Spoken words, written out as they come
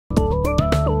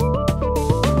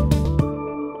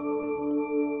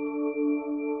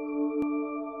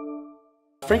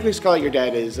Frankly, Scarlett, You're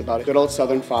Dead is about a good old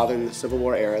Southern father in the Civil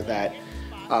War era that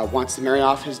wants to marry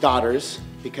off his daughters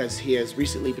because he has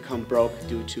recently become broke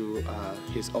due to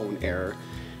his own error,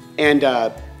 and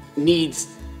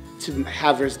needs to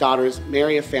have his daughters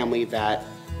marry a family that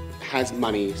has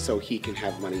money so he can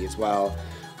have money as well.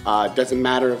 Doesn't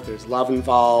matter if there's love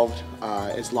involved,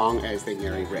 as long as they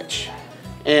marry rich.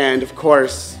 And of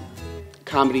course,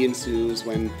 comedy ensues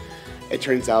when it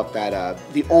turns out that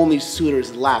the only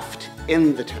suitors left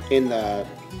in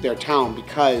their town,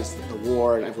 because the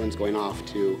war and everyone's going off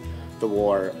to the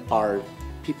war, are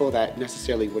people that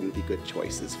necessarily wouldn't be good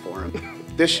choices for him.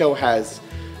 This show has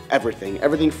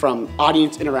everything from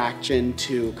audience interaction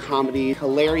to comedy,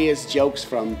 hilarious jokes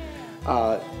from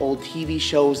old TV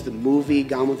shows, the movie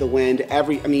Gone with the Wind,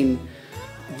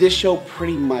 this show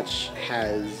pretty much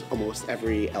has almost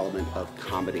every element of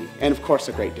comedy, and of course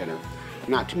a great dinner.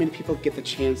 Not too many people get the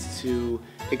chance to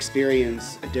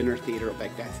experience a dinner theater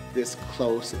like that's this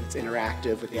close and it's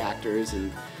interactive with the actors,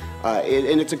 and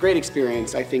it's a great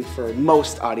experience, I think, for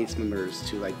most audience members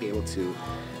to be able to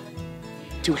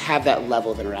have that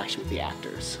level of interaction with the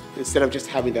actors instead of just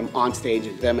having them on stage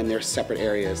and them in their separate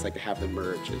areas. To have them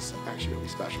merge is actually really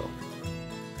special.